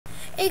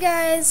Hey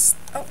guys!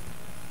 Oh,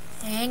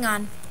 hang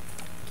on.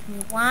 Give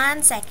me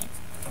 1 second.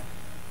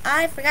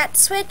 I forgot to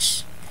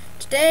switch.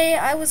 Today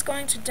I was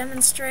going to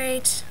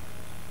demonstrate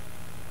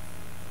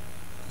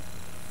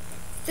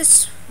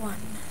this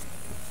one.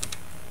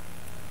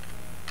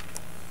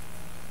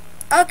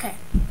 Okay.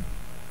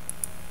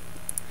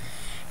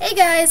 Hey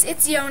guys,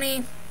 it's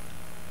Yoni,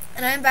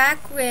 and I'm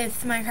back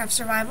with Minecraft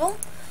Survival.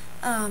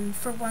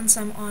 For once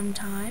I'm on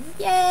time.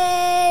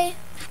 Yay!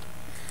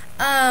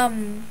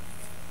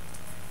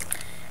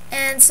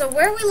 And so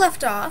where we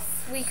left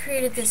off, we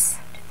created this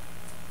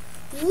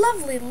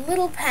lovely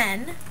little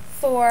pen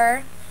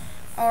for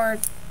our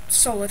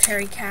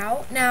solitary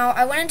cow. Now,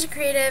 I went into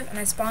creative and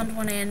I spawned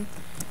one in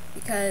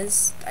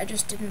because I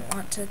didn't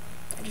want to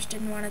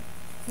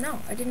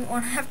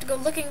have to go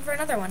looking for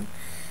another one.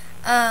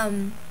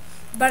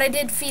 But I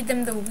did feed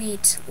them the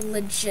wheat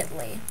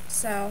legitly,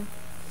 so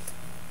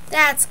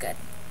that's good.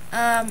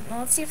 Well,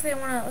 let's see if they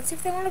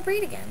wanna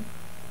breed again.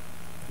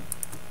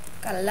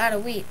 Got a lot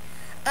of wheat.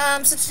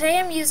 So today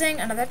I'm using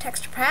another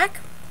texture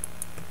pack.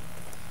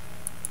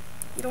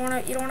 You don't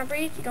wanna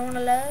breed? You don't wanna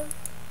love?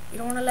 You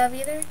don't wanna love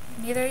either?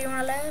 Neither you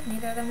wanna love?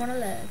 Neither of them wanna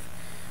love.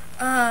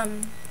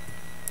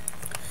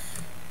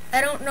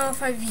 I don't know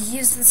if I've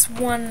used this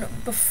one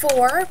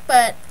before,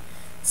 but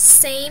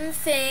same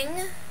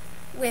thing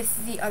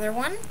with the other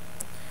one.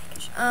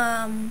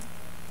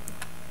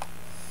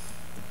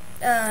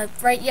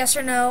 Write yes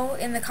or no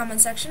in the comment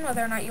section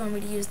whether or not you want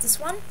me to use this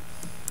one.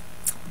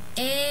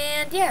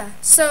 And yeah,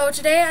 so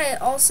today I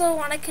also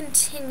want to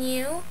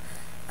continue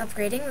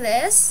upgrading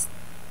this.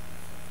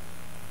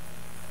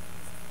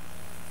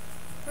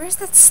 Where's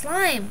that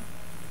slime?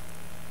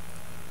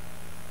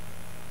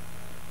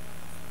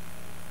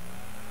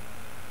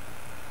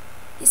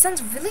 He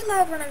sounds really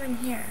loud when I'm in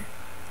here.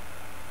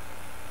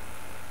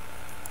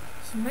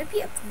 He might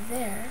be up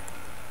there.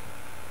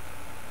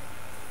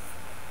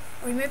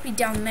 Or he might be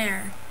down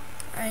there.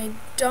 I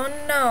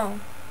don't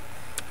know.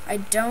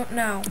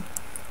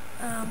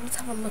 Let's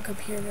have a look up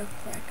here real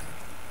quick.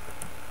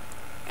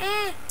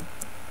 I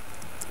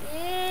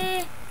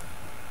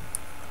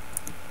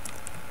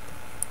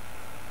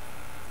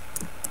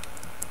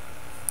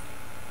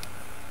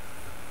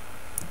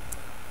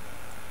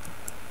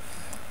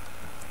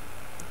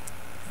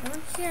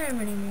don't hear him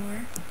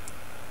anymore.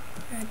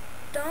 I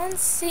don't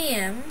see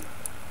him.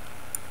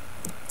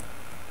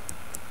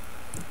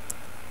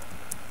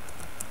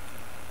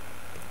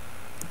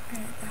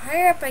 Alright, the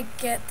higher up I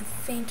get, the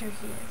fainter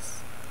he is.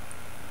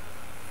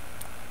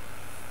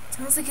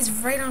 Sounds like he's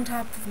right on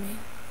top of me.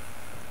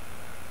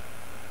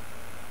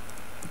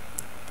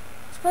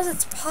 I suppose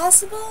it's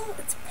possible.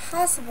 It's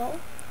possible.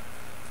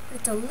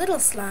 It's a little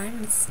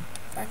slime. It's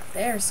back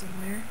there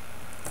somewhere.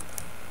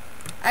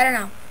 I don't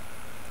know.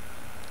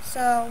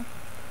 So,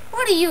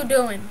 what are you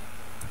doing?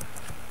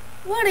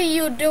 What are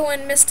you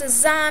doing, Mr.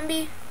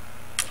 Zombie?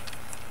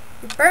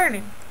 You're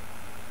burning.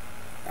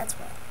 That's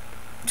what.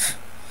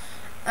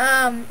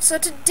 So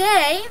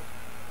today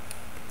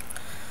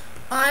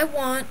I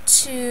want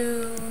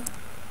to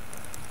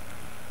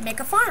make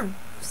a farm,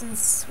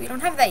 since we don't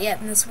have that yet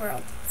in this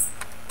world.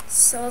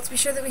 So let's be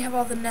sure that we have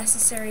all the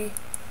necessary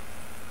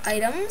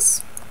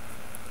items.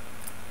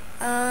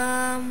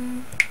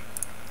 And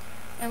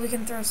we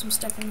can throw some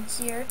stuff in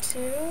here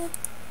too.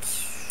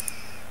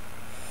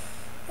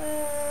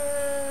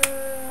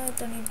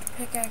 Don't need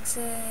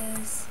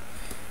pickaxes.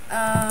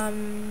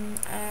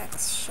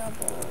 Axe,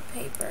 shovel,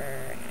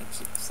 paper. I'm gonna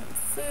keep some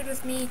food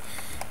with me,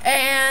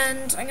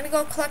 and I'm gonna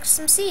go collect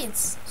some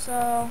seeds.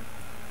 So,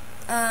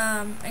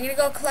 I'm gonna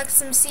go collect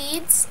some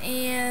seeds,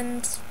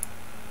 and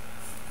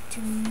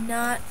do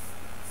not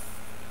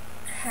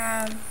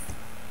have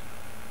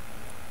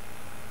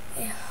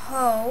a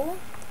hoe.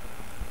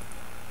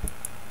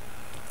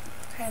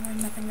 Okay,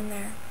 there's nothing in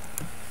there.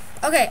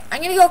 Okay,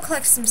 I'm gonna go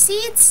collect some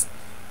seeds,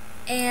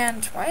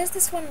 and why is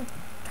this one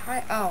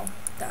high? Oh.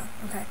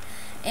 Okay,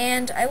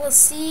 and I will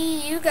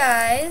see you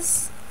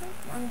guys,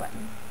 wrong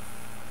button,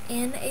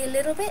 in a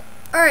little bit.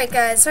 Alright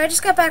guys, so I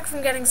just got back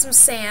from getting some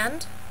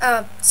sand,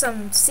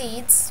 some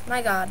seeds,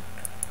 my god,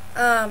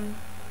 and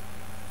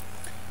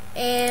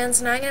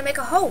so now I'm gonna make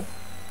a hoe,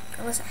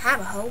 unless I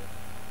have a hoe.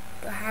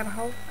 Do I have a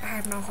hoe? I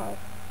have no hoe.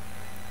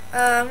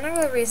 No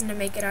real reason to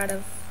make it out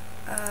of,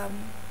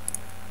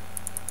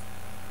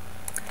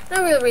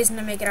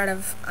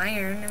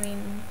 iron. I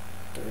mean,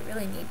 do we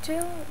really need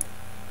to?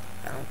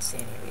 I don't see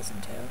any reason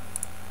to.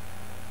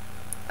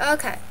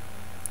 Okay.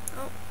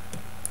 Oh.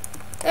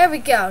 There we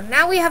go.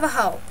 Now we have a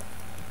hoe.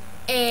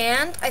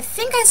 And I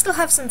think I still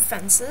have some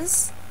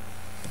fences.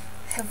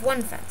 I have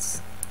one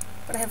fence.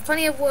 But I have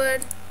plenty of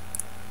wood.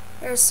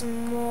 There's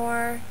some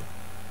more.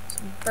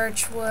 Some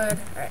birch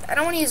wood. Alright, I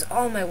don't want to use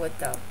all my wood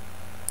though.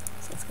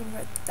 So let's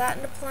convert that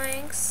into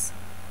planks.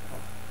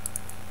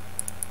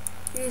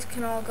 These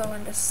can all go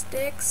into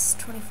sticks.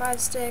 25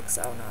 sticks.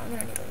 Oh no, I'm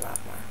going to need a lot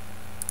more.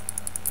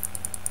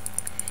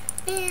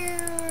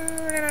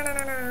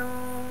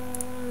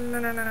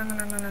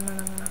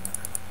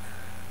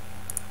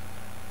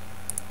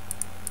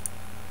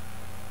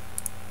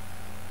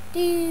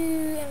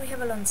 And we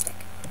have a lone stick.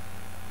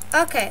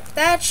 Okay,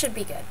 that should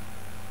be good.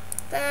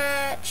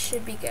 That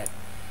should be good.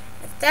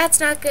 If that's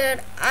not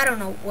good, I don't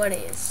know what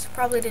is.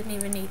 Probably didn't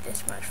even need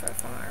this much for a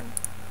farm.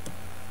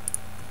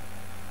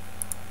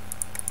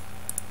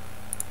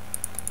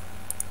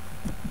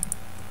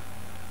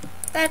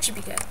 That should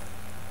be good.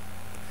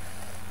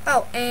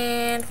 Oh,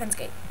 and fence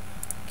gate.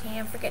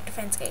 Can't forget the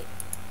fence gate.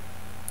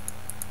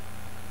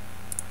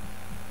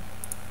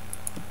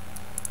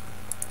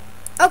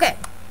 Okay.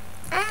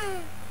 Ah,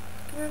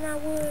 give me my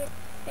wood.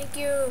 Thank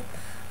you.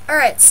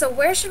 Alright, so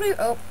where should we...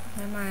 Oh,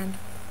 never mind.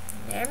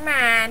 Never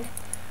mind.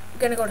 I'm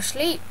gonna go to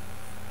sleep.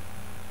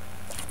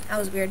 That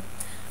was weird.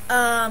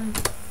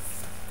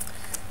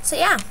 So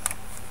yeah.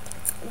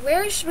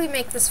 Where should we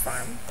make this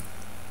farm?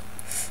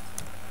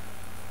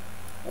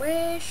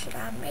 Where should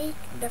I make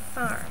the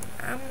farm?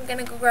 I'm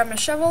gonna go grab my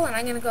shovel and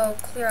I'm gonna go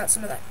clear out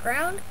some of that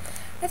ground.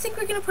 I think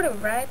we're gonna put it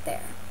right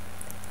there.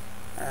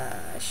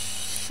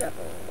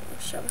 Shovel.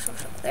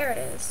 There it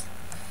is.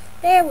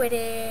 There it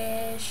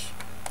is.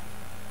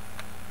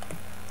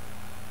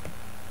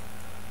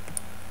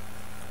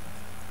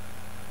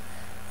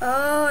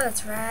 Oh,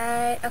 that's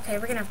right. Okay,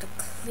 we're gonna have to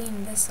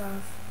clean this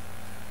off.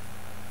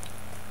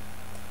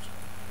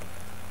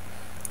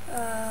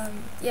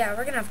 Yeah,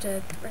 we're gonna have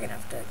to.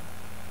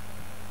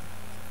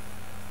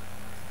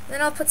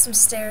 Then I'll put some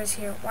stairs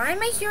here. Why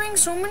am I hearing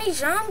so many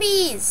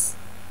zombies?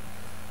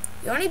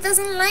 Yoni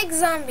doesn't like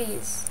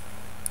zombies.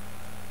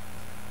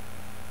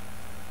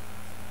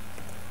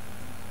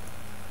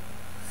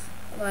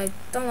 Well, I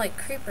don't like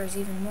creepers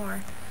even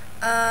more.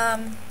 Let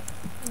me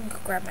go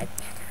grab my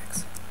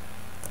pickaxe.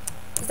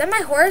 Is that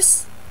my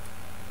horse?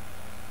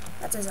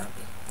 That's a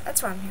zombie.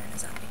 That's why I'm hearing a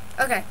zombie.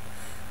 Okay.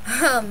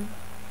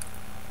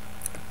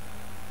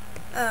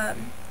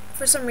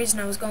 For some reason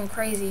I was going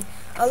crazy.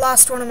 I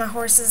lost one of my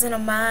horses in a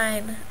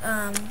mine,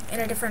 in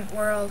a different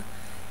world.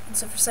 And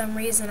so for some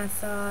reason I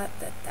thought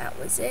that that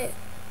was it.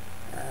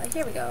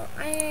 Here we go.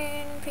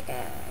 Iron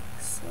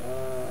pickaxe.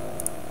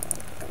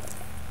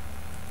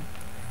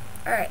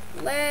 Alright,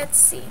 let's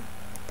see.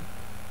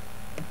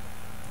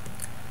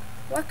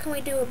 What can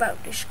we do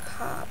about this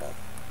cobble?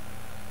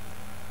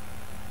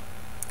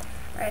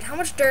 Alright, how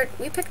much dirt?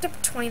 We picked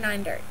up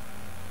 29 dirt.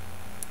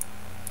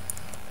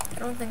 I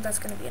don't think that's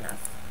going to be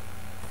enough.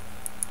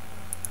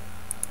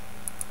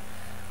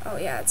 Oh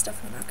yeah, it's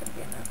definitely not going to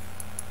be enough.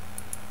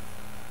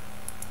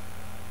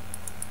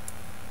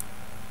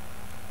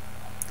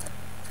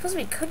 I suppose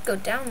we could go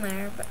down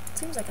there, but it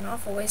seems like an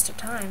awful waste of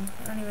time.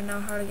 I don't even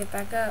know how to get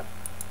back up.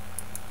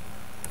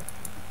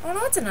 Oh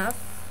no, it's enough.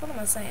 What am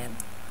I saying?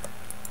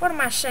 What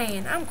am I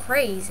saying? I'm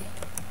crazy.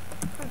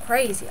 I'm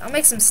crazy. I'll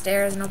make some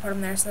stairs and I'll put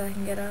them there so that I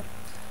can get up.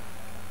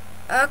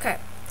 Okay.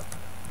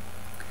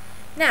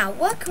 Now,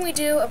 what can we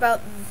do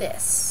about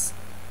this?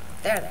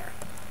 There.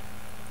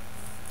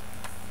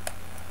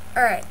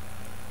 Alright.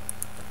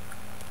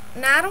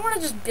 Now, I don't want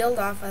to just build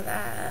off of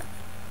that.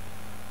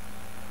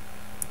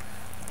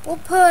 We'll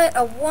put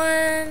a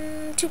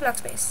 2 block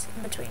space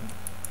in between.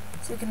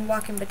 So we can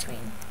walk in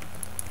between.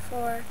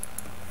 4,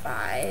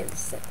 5,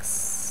 6,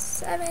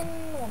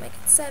 7. We'll make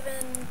it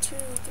 7. 2,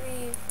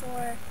 3,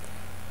 4,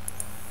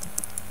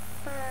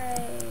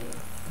 5,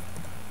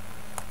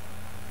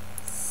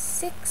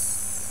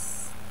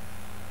 6,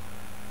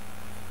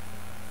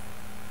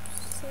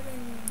 7,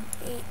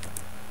 8,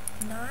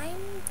 9.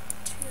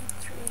 2,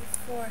 3,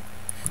 4,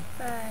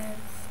 5,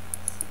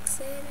 6,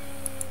 7.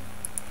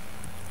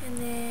 And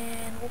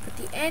then we'll put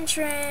the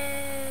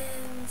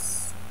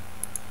entrance.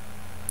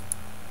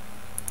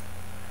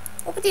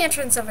 We'll put the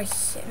entrance over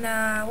here.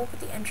 Nah, we'll put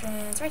the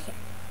entrance right here.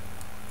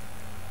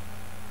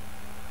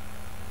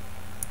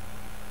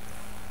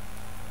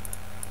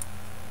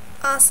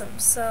 Awesome.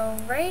 So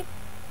right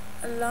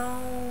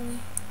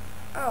along.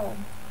 Oh.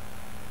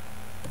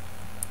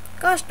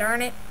 Gosh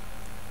darn it.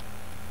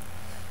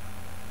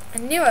 I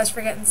knew I was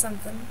forgetting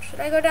something. Should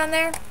I go down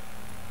there?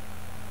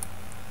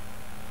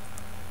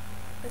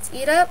 Let's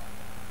eat up.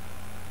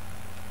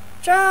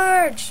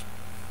 Charge!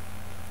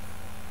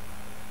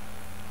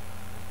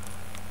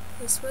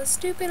 This was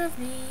stupid of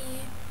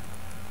me.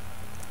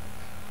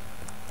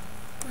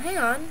 Well, hang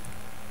on.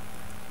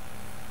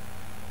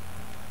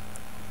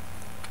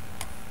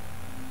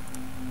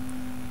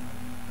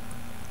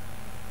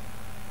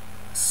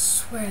 I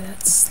swear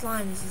that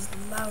slime is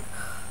loud.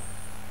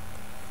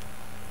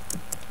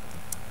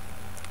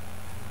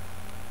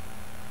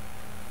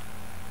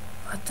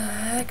 What the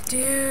heck,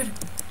 dude?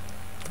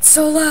 It's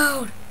so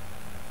loud!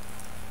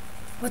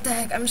 What the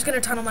heck? I'm just gonna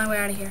tunnel my way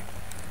out of here.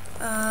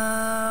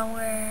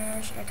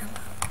 Where should I tunnel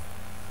out?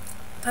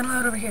 Tunnel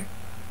out over here.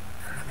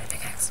 I don't have my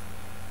pickaxe.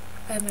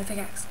 I have my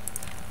pickaxe.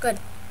 Good.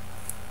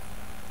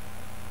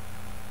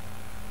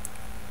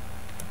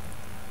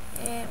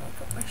 And we'll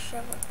put my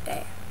shovel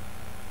there.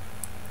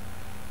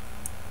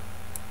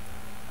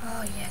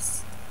 Oh,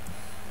 yes.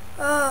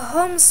 Oh,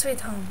 home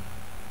sweet home.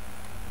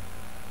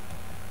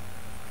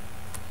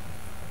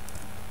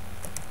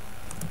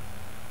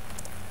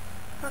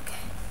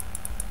 Okay.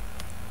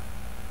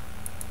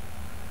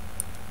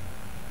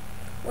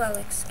 Well,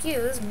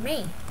 excuse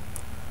me.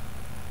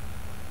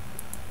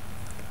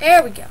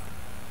 There we go.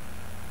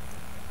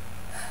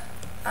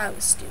 I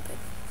was stupid.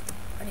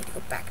 I need to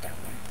go back down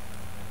there.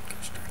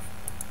 Gosh darn it.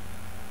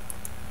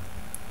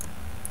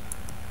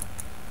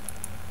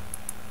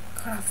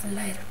 Cut off the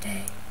light of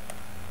day.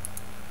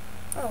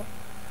 Oh,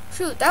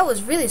 shoot, that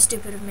was really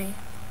stupid of me.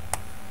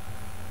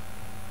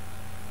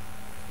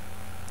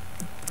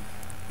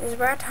 This is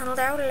where I tunneled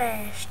out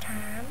last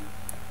time.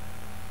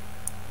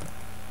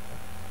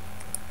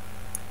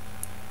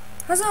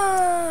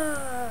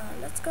 Huzzah!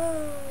 Let's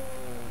go!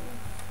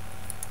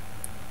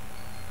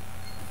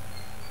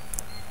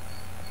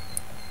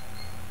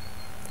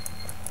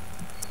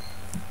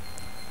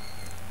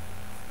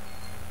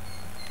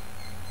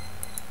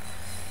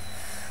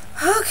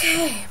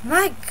 Okay,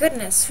 my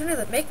goodness, who knew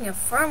that making a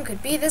farm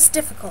could be this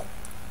difficult?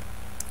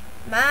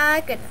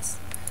 My goodness.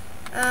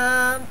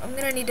 I'm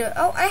gonna need to,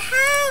 oh, I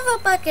have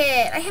a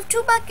bucket! I have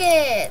 2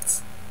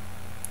 buckets!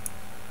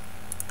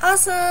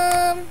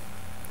 Awesome!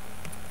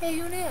 Hey,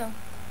 who knew?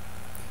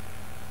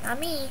 Not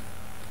me.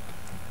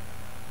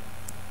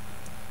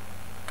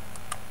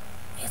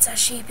 It's a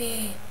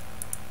sheepy.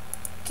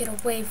 Get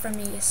away from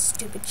me, you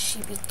stupid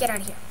sheepy. Get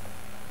out of here.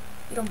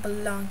 You don't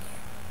belong here.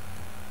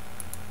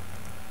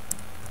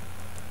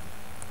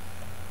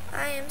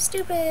 I am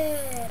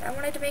stupid. I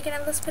wanted to make an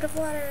endless pit of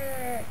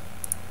water.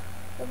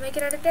 We'll make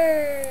it out of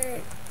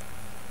dirt.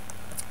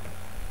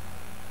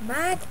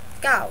 My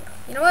God.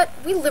 You know what?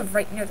 We live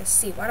right near the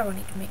sea. Why do I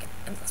need to make an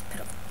endless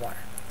pit of water?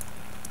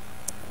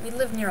 We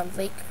live near a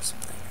lake or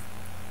something.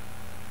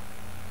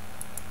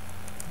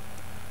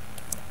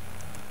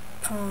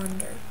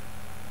 Pond or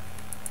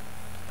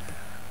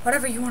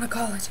whatever you want to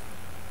call it.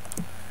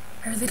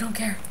 I really don't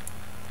care.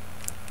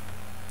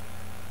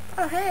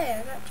 Oh, hey,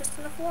 I got just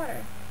enough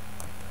water.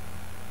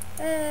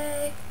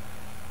 Hey.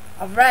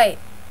 Alright.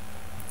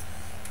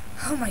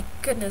 Oh my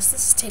goodness,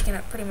 this is taking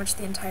up pretty much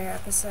the entire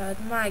episode.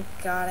 My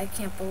God, I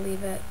can't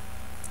believe it.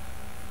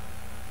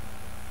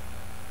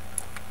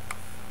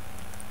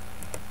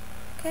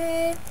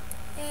 Okay,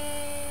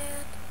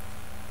 and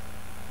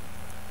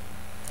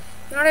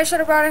you know what I should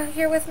have brought out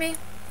here with me?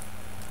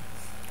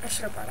 I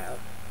should have brought out,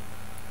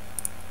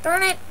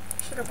 darn it,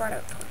 I should have brought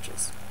out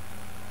torches.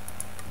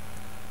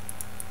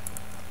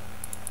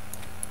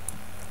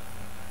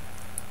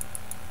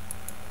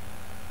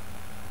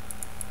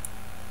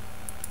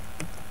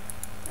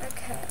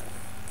 Okay,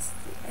 let's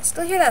see. I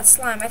still hear that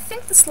slime. I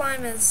think the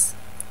slime is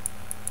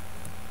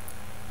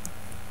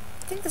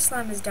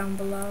down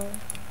below.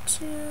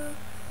 2,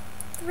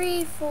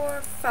 3,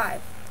 4,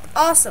 5.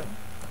 Awesome.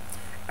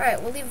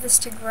 Alright, we'll leave this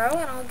to grow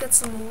and I'll get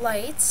some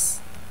lights,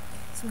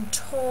 some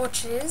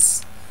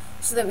torches,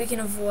 so that we can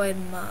avoid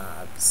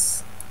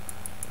mobs.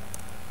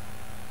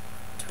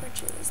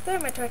 Torches. There are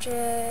my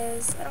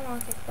torches. I don't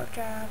want to take a pork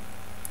chop,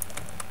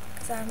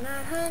 because I'm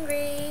not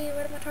hungry.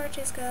 Where did my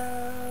torches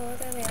go?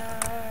 There they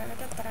are.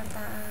 Da, da, da,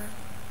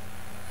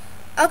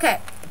 da. Okay.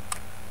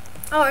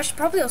 Oh, I should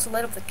probably also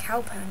light up the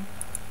cow pen.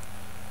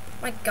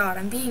 My God,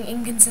 I'm being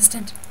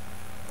inconsistent.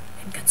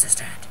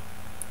 Inconsistent.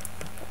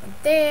 Put one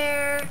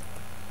there.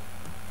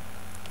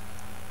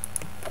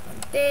 Put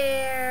one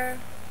there.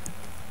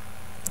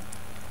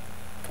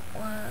 Put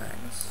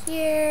one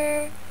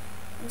here.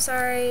 I'm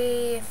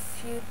sorry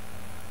if you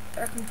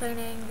are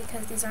complaining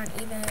because these aren't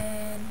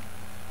even.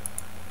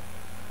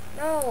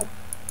 No.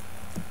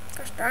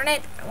 Gosh darn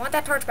it. I want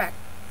that torch back.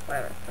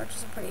 Whatever.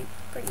 Torches are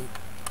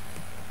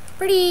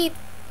pretty.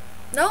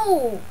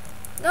 No.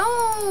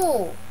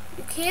 No.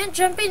 You can't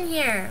jump in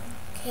here.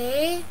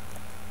 Okay?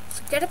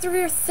 So get it through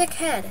your thick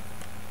head.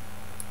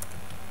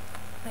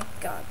 My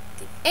God.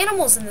 The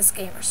animals in this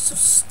game are so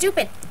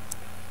stupid.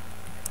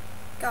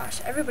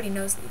 Gosh, everybody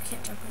knows that you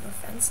can't jump over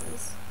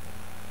fences.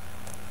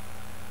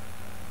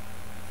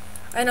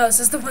 I know, this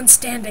is the one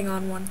standing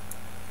on one.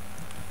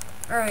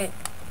 Alright.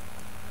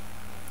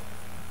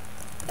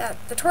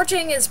 The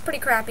torching is pretty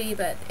crappy,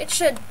 but it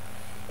should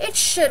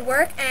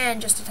work.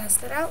 And just to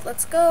test it out,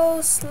 let's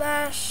go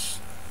slash.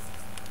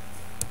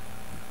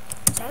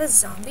 Is that a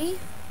zombie?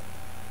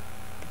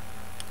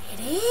 It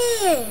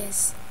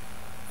is.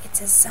 It's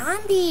a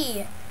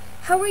zombie.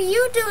 How are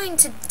you doing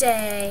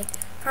today?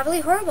 Probably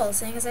horrible,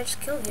 seeing as I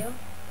just killed you.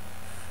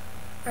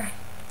 Alright.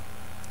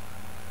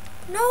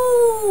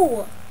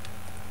 No!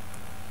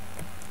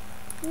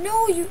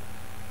 No, you.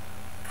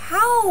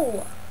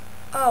 How?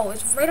 Oh,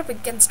 it's right up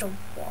against a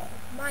wall.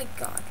 My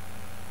God.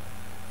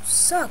 You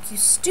suck, you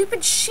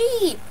stupid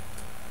sheep.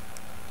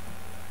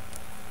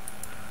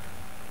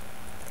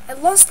 I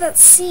lost that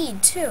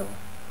seed, too.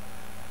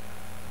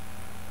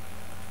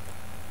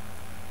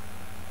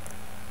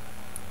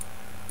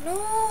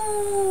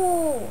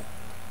 No!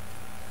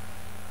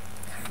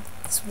 Okay,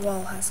 this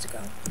wall has to go.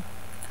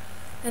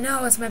 I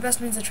know, it's my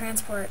best means of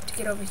transport to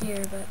get over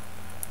here, but.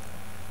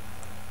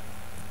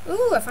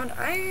 Ooh, I found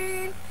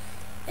iron.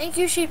 Thank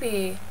you,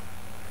 sheepy.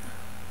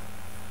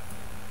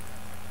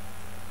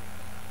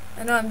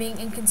 I know I'm being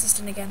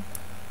inconsistent again.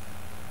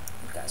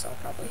 You guys all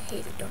probably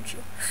hate it, don't you?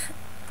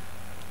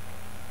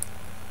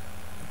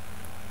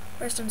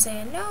 First I'm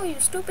saying, no, you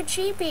stupid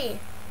sheepy.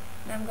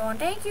 And I'm going,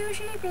 thank you,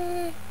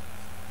 sheepy.